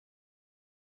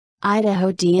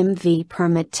Idaho DMV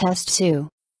Permit Test 2.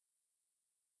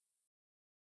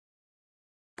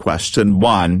 Question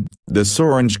 1. This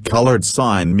orange-colored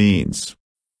sign means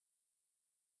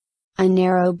A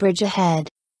narrow bridge ahead.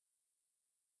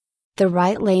 The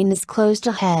right lane is closed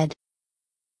ahead.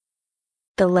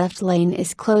 The left lane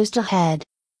is closed ahead.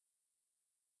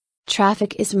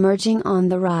 Traffic is merging on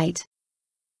the right.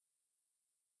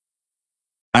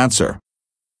 Answer.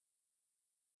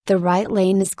 The right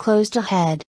lane is closed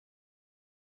ahead.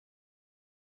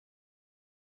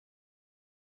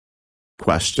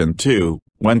 Question 2.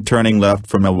 When turning left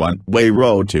from a one-way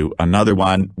road to another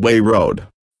one-way road,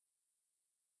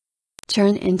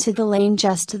 Turn into the lane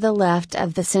just to the left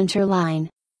of the center line.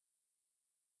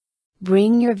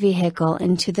 Bring your vehicle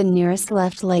into the nearest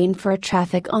left lane for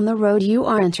traffic on the road you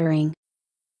are entering.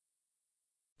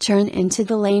 Turn into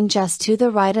the lane just to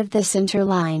the right of the center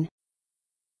line.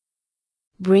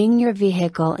 Bring your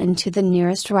vehicle into the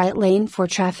nearest right lane for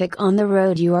traffic on the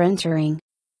road you are entering.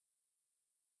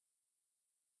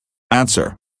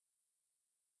 Answer.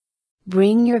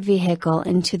 Bring your vehicle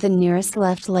into the nearest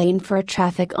left lane for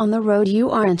traffic on the road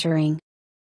you are entering.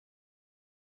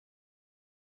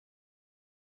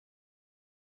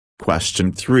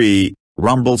 Question 3.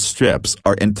 Rumble strips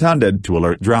are intended to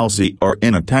alert drowsy or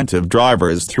inattentive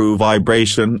drivers through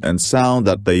vibration and sound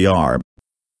that they are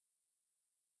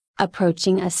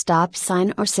Approaching a stop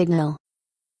sign or signal.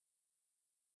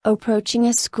 Approaching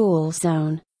a school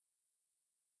zone.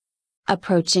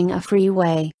 Approaching a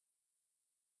freeway.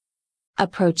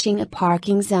 Approaching a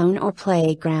parking zone or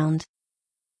playground.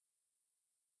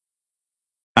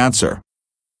 Answer.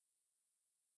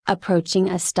 Approaching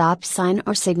a stop sign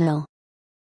or signal.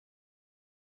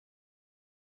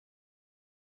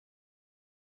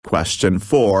 Question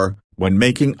 4. When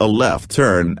making a left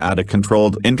turn at a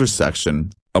controlled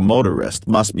intersection, a motorist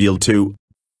must yield to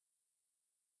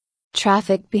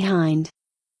Traffic behind.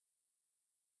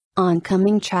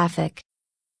 Oncoming traffic.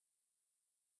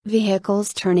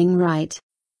 Vehicles turning right.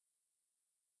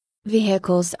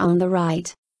 Vehicles on the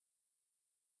right.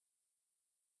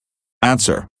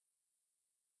 Answer.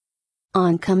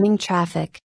 Oncoming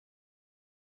traffic.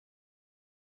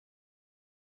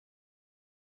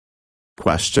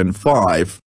 Question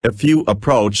 5. If you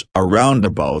approach a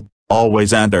roundabout,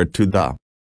 always enter to the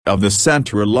of the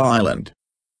central island.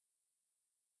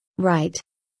 Right.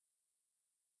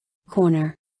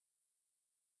 Corner.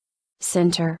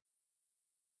 Center.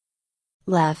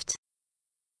 Left.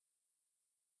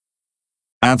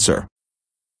 Answer.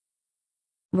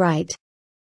 Right.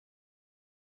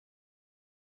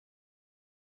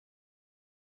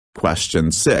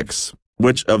 Question 6.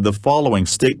 Which of the following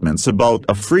statements about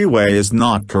a freeway is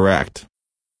not correct?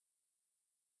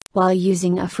 While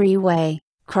using a freeway,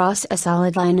 cross a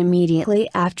solid line immediately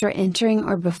after entering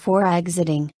or before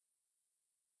exiting.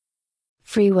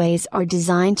 Freeways are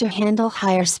designed to handle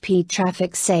higher speed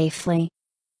traffic safely.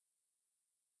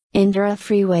 Enter a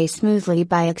freeway smoothly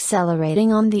by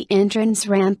accelerating on the entrance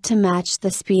ramp to match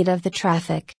the speed of the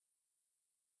traffic.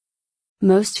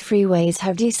 Most freeways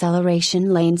have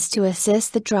deceleration lanes to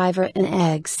assist the driver in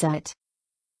exit.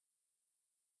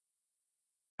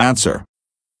 Answer.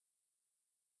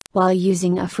 While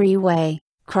using a freeway,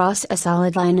 cross a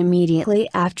solid line immediately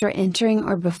after entering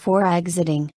or before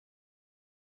exiting.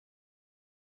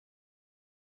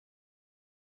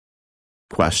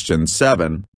 Question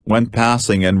 7. When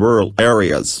passing in rural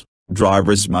areas,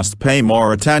 drivers must pay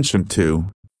more attention to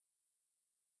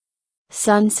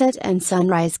Sunset and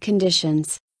sunrise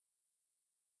conditions.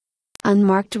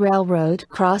 Unmarked railroad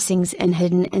crossings and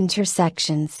hidden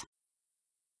intersections.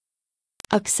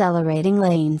 Accelerating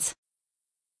lanes.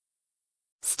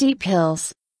 Steep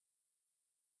hills.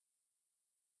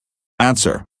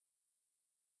 Answer.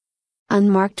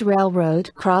 Unmarked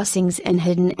railroad crossings and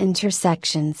hidden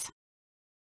intersections.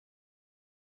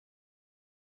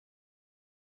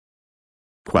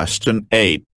 Question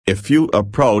 8. If you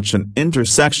approach an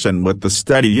intersection with the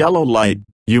steady yellow light,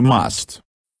 you must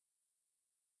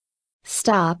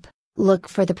Stop, look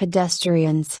for the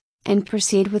pedestrians, and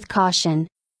proceed with caution.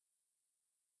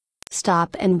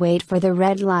 Stop and wait for the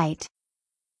red light.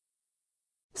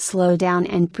 Slow down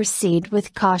and proceed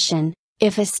with caution,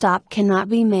 if a stop cannot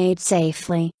be made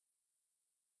safely.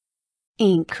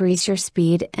 Increase your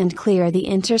speed and clear the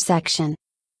intersection.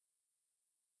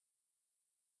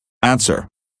 Answer.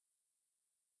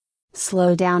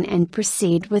 Slow down and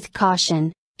proceed with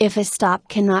caution, if a stop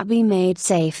cannot be made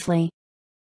safely.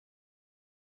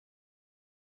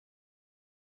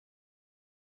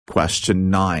 Question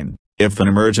 9. If an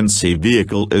emergency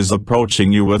vehicle is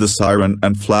approaching you with a siren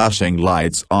and flashing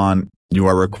lights on, you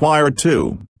are required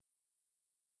to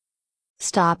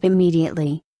Stop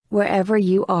immediately, wherever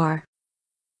you are.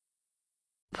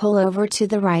 Pull over to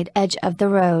the right edge of the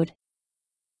road.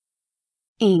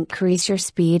 Increase your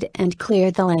speed and clear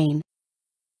the lane.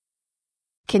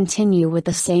 Continue with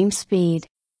the same speed.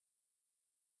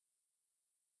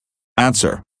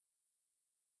 Answer.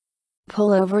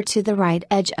 Pull over to the right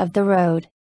edge of the road.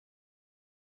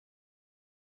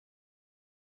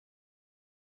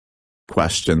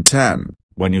 Question 10.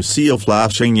 When you see a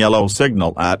flashing yellow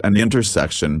signal at an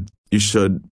intersection, you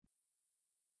should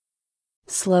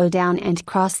slow down and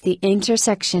cross the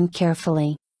intersection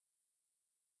carefully.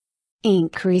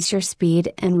 Increase your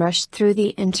speed and rush through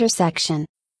the intersection.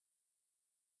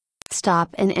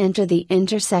 Stop and enter the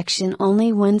intersection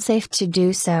only when safe to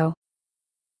do so.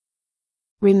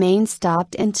 Remain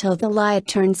stopped until the light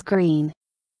turns green.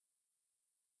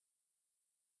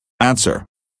 Answer.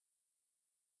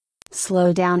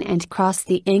 Slow down and cross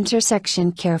the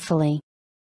intersection carefully.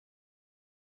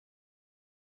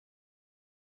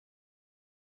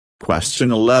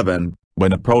 Question 11.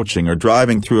 When approaching or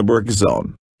driving through a work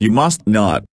zone, you must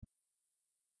not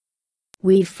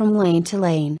weave from lane to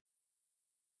lane.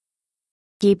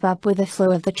 Keep up with the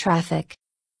flow of the traffic.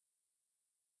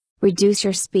 Reduce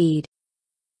your speed.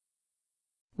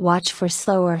 Watch for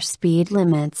slower speed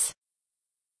limits.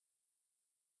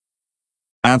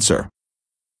 Answer.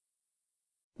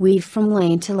 Weave from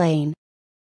lane to lane.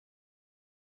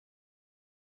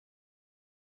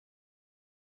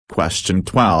 Question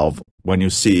 12. When you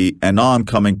see an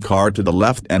oncoming car to the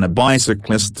left and a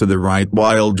bicyclist to the right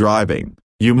while driving,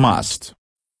 you must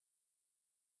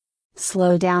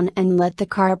slow down and let the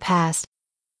car pass.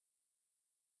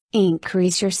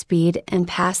 Increase your speed and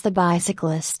pass the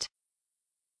bicyclist.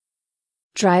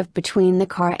 Drive between the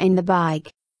car and the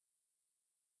bike.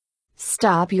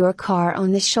 Stop your car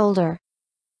on the shoulder.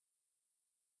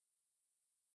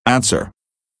 Answer.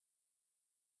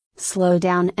 Slow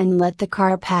down and let the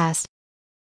car pass.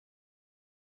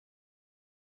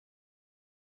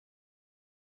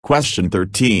 Question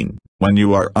 13. When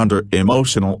you are under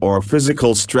emotional or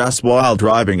physical stress while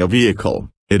driving a vehicle,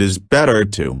 it is better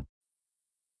to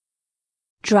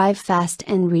drive fast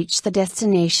and reach the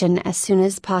destination as soon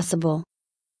as possible.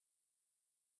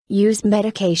 Use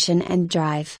medication and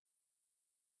drive.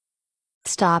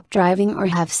 Stop driving or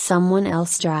have someone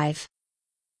else drive.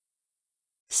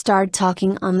 Start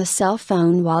talking on the cell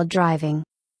phone while driving.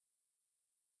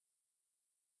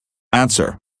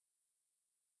 Answer.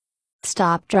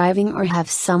 Stop driving or have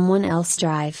someone else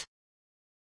drive.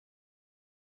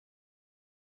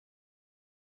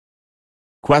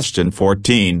 Question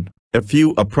 14. If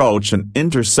you approach an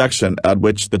intersection at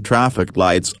which the traffic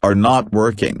lights are not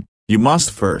working, you must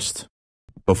first,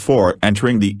 before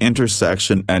entering the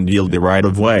intersection and yield the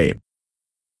right-of-way,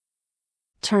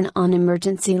 turn on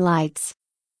emergency lights.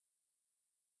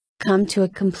 Come to a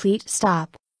complete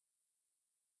stop.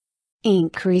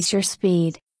 Increase your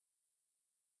speed.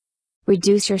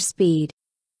 Reduce your speed.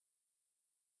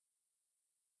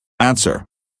 Answer.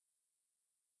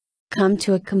 Come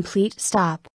to a complete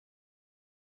stop.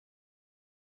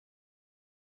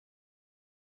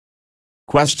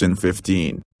 Question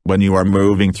 15. When you are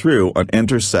moving through an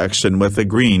intersection with a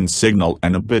green signal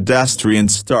and a pedestrian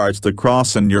starts to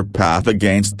cross in your path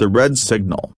against the red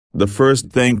signal, the first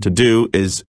thing to do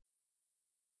is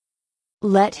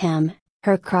let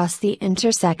her cross the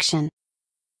intersection.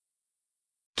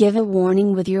 Give a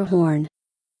warning with your horn.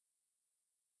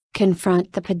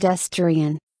 Confront the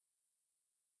pedestrian.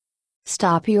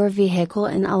 Stop your vehicle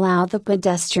and allow the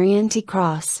pedestrian to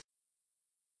cross.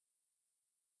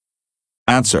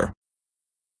 Answer.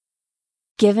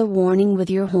 Give a warning with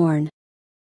your horn.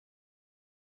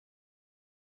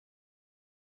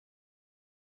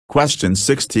 Question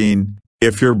 16.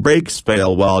 If your brakes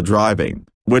fail while driving,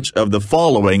 which of the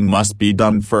following must be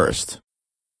done first?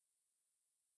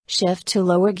 Shift to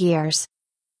lower gears.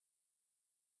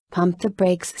 Pump the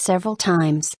brakes several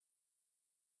times.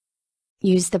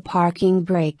 Use the parking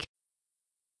brake.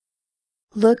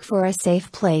 Look for a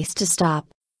safe place to stop.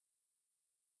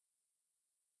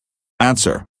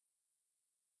 Answer.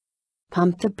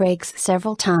 Pump the brakes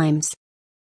several times.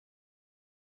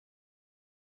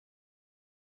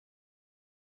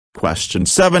 Question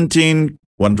 17.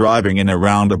 When driving in a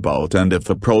roundabout and if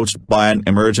approached by an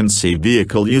emergency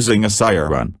vehicle using a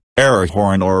siren, air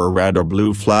horn or a red or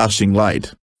blue flashing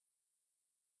light,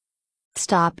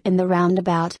 stop in the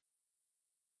roundabout.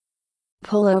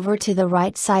 Pull over to the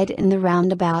right side in the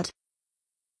roundabout.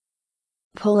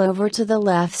 Pull over to the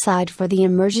left side for the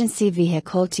emergency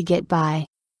vehicle to get by.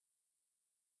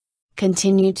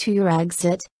 Continue to your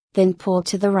exit, then pull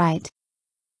to the right.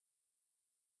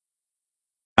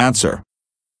 Answer.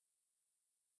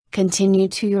 Continue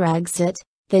to your exit,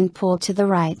 then pull to the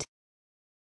right.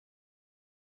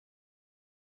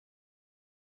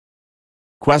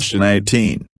 Question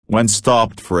 18. When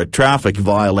stopped for a traffic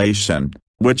violation,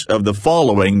 which of the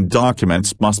following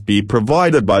documents must be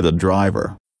provided by the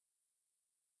driver?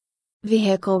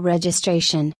 Vehicle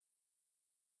registration,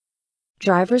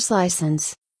 driver's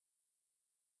license,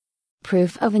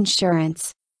 proof of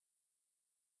insurance.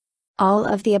 All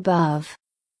of the above.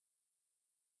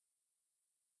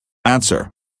 Answer.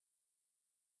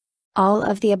 All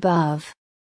of the above.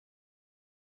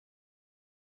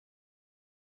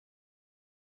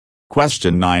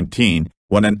 Question 19.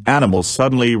 When an animal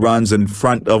suddenly runs in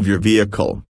front of your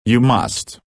vehicle, you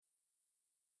must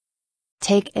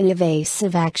take an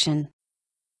evasive action.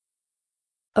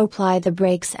 Apply the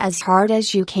brakes as hard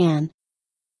as you can.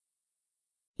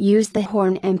 Use the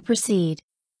horn and proceed.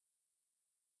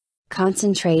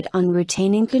 Concentrate on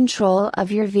retaining control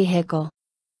of your vehicle.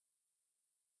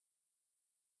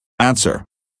 Answer.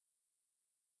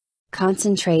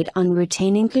 Concentrate on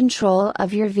retaining control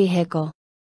of your vehicle.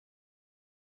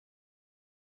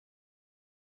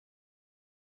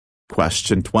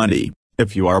 Question 20.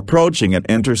 If you are approaching an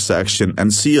intersection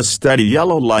and see a steady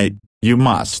yellow light, you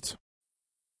must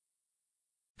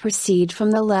proceed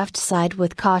from the left side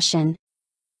with caution.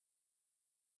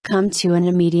 Come to an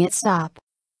immediate stop.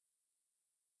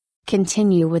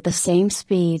 Continue with the same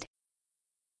speed.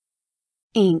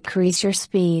 Increase your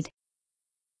speed.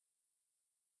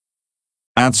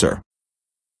 Answer.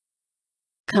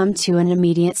 Come to an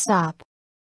immediate stop.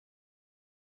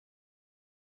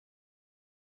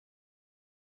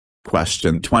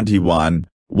 Question 21.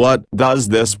 What does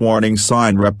this warning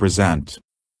sign represent?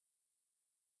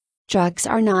 Trucks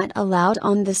are not allowed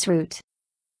on this route.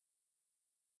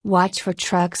 Watch for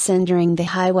trucks entering the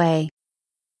highway.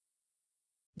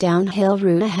 Downhill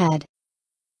route ahead.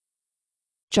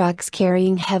 Trucks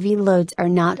carrying heavy loads are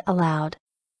not allowed.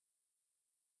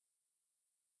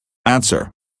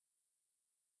 Answer.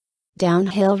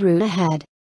 Downhill route ahead.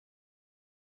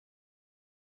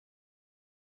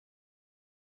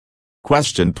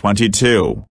 Question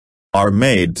 22. Are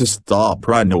made to stop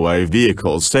runaway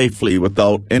vehicles safely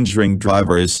without injuring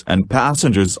drivers and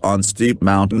passengers on steep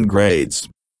mountain grades.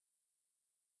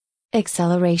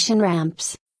 Acceleration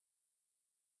ramps.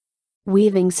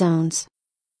 Weaving zones.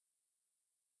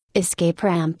 Escape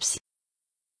ramps.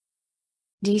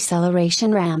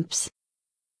 Deceleration ramps.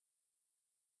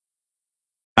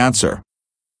 Answer.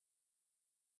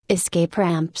 Escape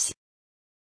ramps.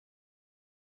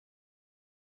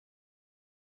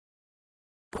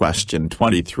 Question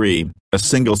 23. A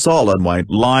single solid white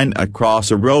line across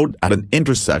a road at an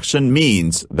intersection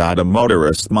means that a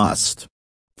motorist must,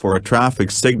 for a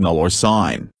traffic signal or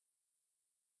sign,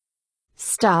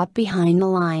 stop behind the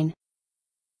line.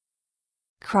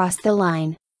 Cross the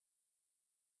line.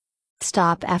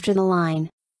 Stop after the line.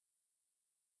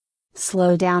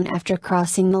 Slow down after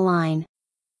crossing the line.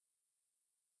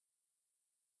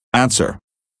 Answer.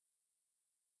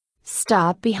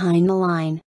 Stop behind the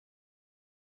line.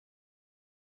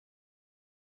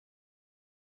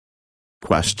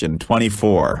 Question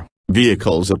 24.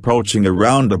 Vehicles approaching a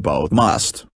roundabout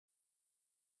must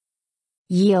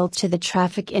yield to the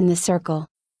traffic in the circle.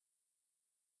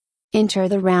 Enter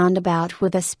the roundabout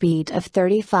with a speed of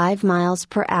 35 miles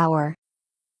per hour.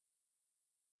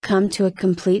 Come to a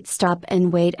complete stop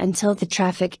and wait until the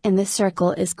traffic in the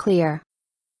circle is clear.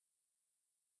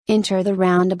 Enter the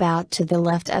roundabout to the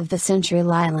left of the Century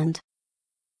Island.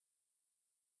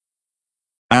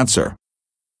 Answer.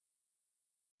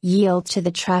 Yield to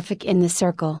the traffic in the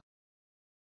circle.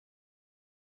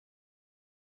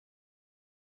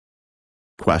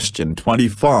 Question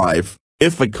 25.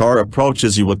 If a car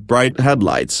approaches you with bright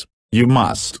headlights, you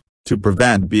must, to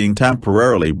prevent being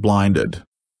temporarily blinded,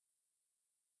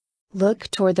 look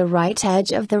toward the right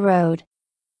edge of the road.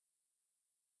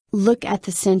 Look at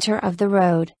the center of the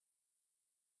road.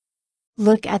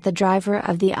 Look at the driver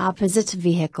of the opposite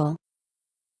vehicle.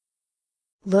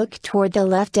 Look toward the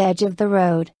left edge of the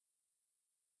road.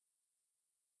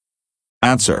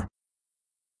 Answer.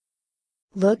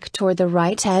 Look toward the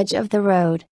right edge of the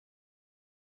road.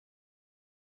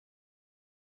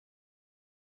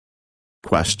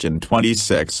 Question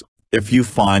 26. If you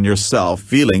find yourself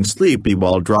feeling sleepy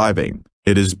while driving,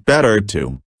 it is better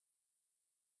to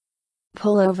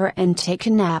pull over and take a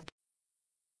nap.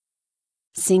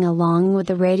 Sing along with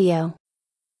the radio.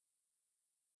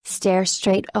 Stare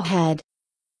straight ahead.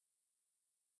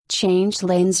 Change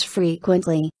lanes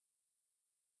frequently.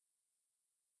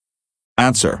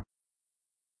 Answer.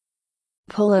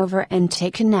 Pull over and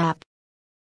take a nap.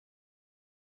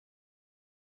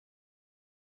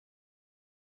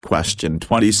 Question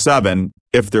 27.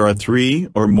 If there are 3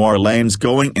 or more lanes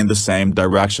going in the same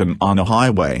direction on a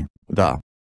highway, the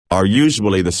are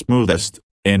usually the smoothest,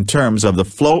 in terms of the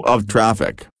flow of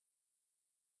traffic.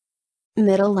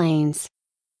 Middle lanes.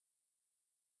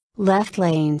 Left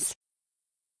lanes.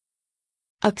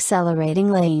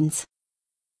 Accelerating lanes.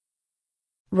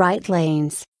 Right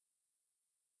lanes.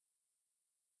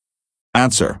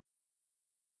 Answer.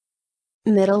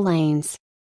 Middle lanes.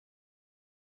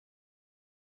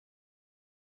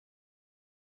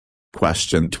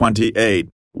 Question 28.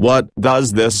 What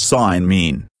does this sign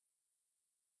mean?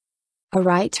 A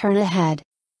right turn ahead.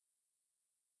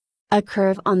 A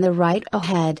curve on the right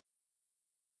ahead.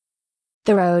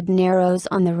 The road narrows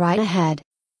on the right ahead.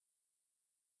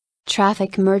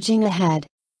 Traffic merging ahead.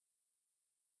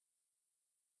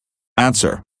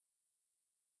 Answer.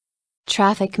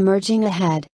 Traffic merging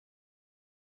ahead.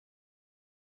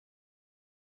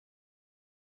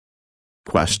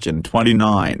 Question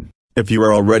 29. If you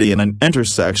are already in an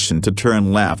intersection to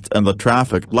turn left and the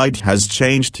traffic light has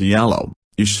changed to yellow,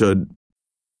 you should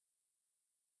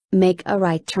make a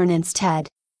right turn instead.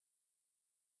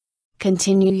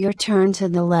 Continue your turn to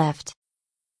the left.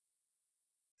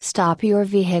 Stop your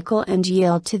vehicle and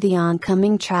yield to the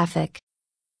oncoming traffic.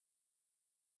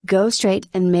 Go straight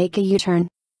and make a U-turn.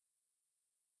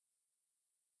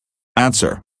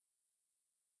 Answer.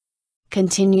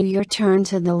 Continue your turn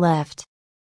to the left.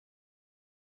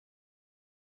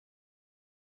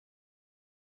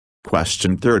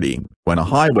 Question 30. When a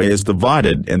highway is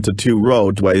divided into 2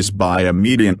 roadways by a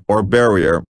median or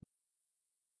barrier,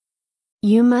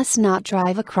 you must not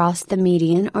drive across the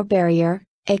median or barrier,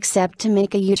 except to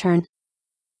make a U-turn.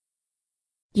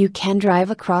 You can drive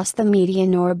across the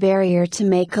median or barrier to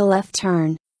make a left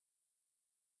turn.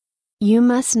 You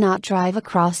must not drive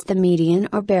across the median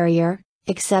or barrier,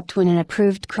 except when an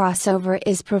approved crossover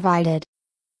is provided.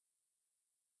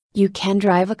 You can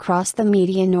drive across the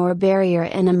median or barrier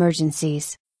in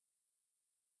emergencies.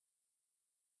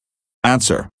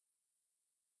 Answer.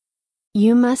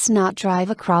 You must not drive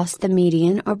across the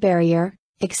median or barrier,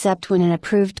 except when an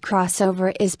approved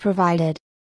crossover is provided.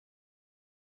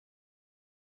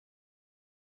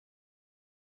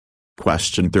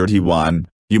 Question 31.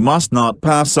 You must not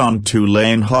pass on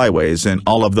 2-lane highways in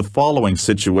all of the following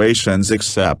situations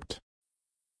except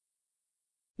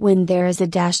when there is a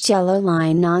dashed yellow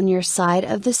line on your side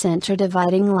of the center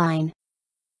dividing line.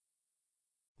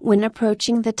 When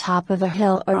approaching the top of a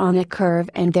hill or on a curve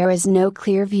and there is no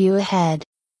clear view ahead.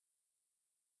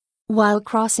 While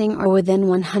crossing or within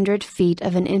 100 feet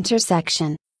of an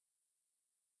intersection.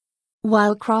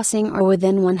 While crossing or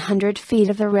within 100 feet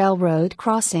of a railroad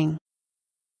crossing.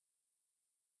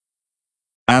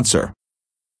 Answer.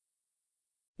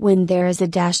 When there is a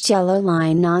dashed yellow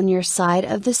line on your side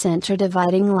of the center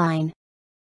dividing line.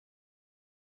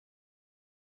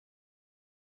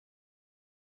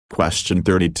 Question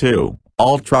 32.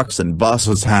 All trucks and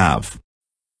buses have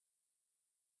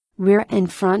rear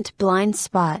and front blind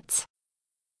spots.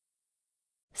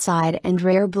 Side and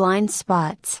rear blind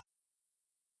spots.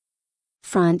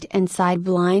 Front and side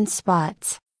blind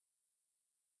spots.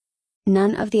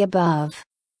 None of the above.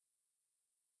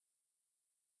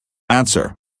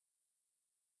 Answer.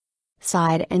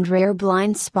 Side and rear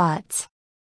blind spots.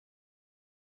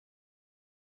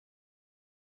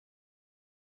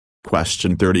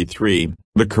 Question 33.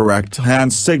 The correct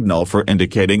hand signal for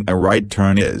indicating a right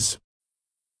turn is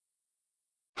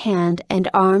hand and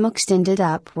arm extended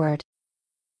upward.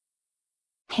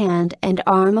 Hand and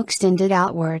arm extended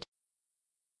outward.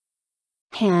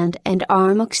 Hand and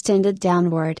arm extended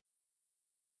downward.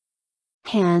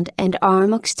 Hand and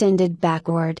arm extended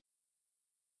backward.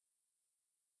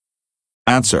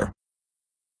 Answer.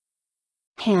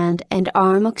 Hand and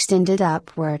arm extended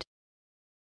upward.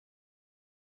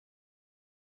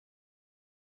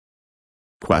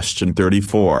 Question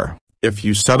 34. If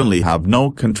you suddenly have no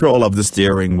control of the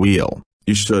steering wheel,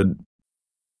 you should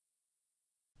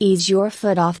ease your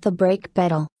foot off the brake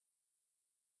pedal.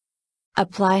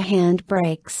 Apply hand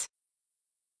brakes.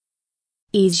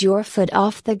 Ease your foot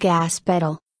off the gas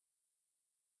pedal.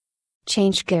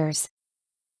 Change gears.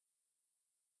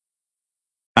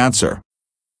 Answer.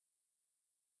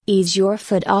 Ease your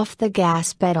foot off the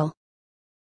gas pedal.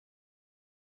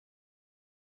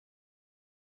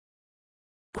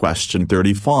 Question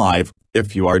 35.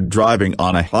 If you are driving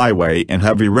on a highway in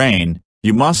heavy rain,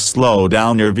 you must slow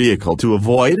down your vehicle to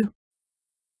avoid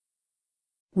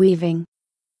weaving,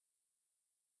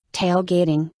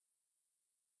 tailgating,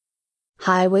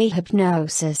 highway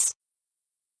hypnosis,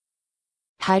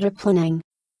 hydroplaning.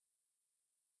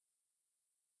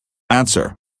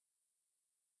 Answer.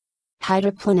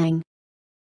 Hydroplaning.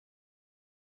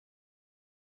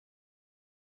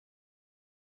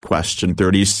 Question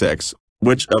 36.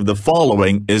 Which of the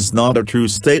following is not a true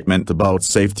statement about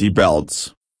safety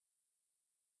belts?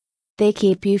 They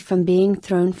keep you from being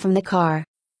thrown from the car.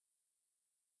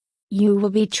 You will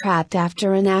be trapped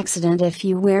after an accident if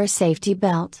you wear a safety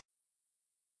belt.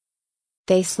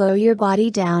 They slow your body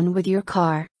down with your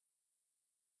car.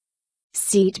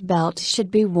 Seat belt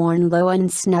should be worn low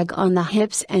and snug on the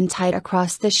hips and tight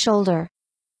across the shoulder.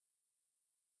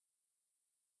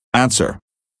 Answer.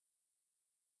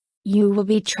 You will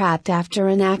be trapped after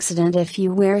an accident if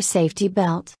you wear a safety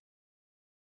belt.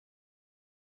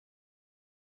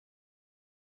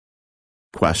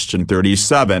 Question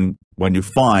 37. When you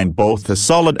find both a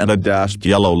solid and a dashed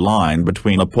yellow line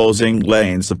between opposing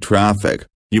lanes of traffic,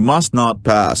 you must not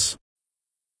pass.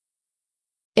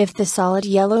 If the solid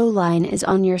yellow line is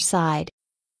on your side.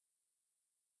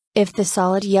 If the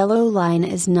solid yellow line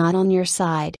is not on your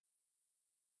side.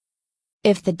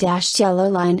 If the dashed yellow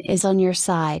line is on your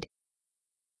side.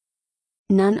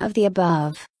 None of the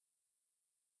above.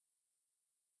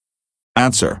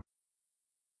 Answer.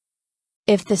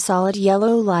 If the solid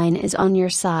yellow line is on your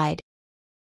side.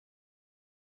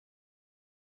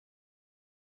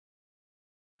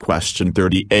 Question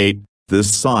 38.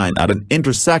 This sign at an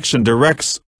intersection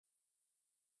directs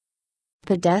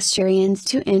pedestrians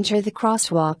to enter the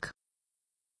crosswalk,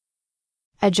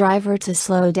 a driver to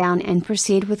slow down and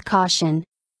proceed with caution,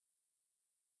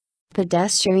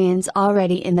 pedestrians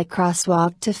already in the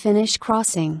crosswalk to finish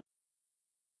crossing,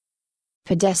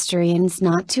 pedestrians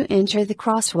not to enter the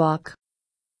crosswalk.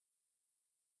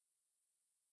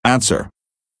 Answer.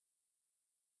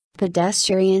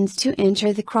 Pedestrians to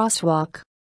enter the crosswalk.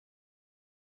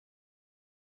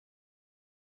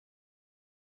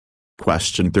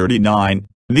 Question 39.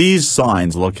 These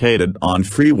signs located on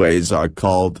freeways are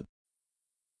called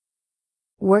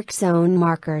work zone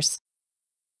markers,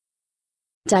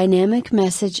 dynamic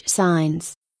message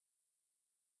signs,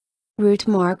 route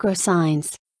marker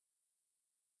signs,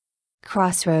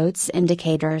 crossroads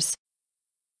indicators.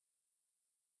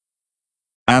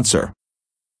 Answer.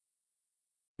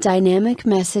 Dynamic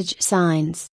message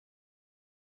signs.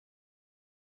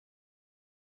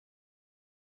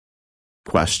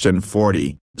 Question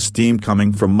 40. Steam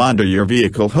coming from under your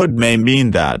vehicle hood may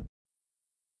mean that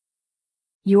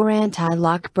your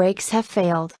anti-lock brakes have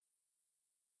failed.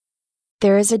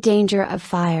 There is a danger of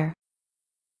fire.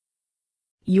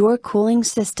 Your cooling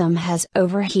system has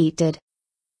overheated.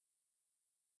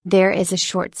 There is a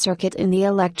short circuit in the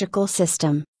electrical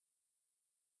system.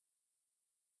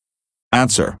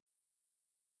 Answer.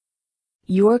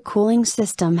 Your cooling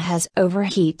system has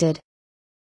overheated.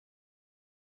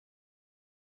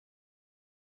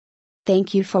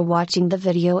 Thank you for watching the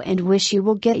video and wish you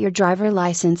will get your driver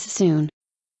license soon.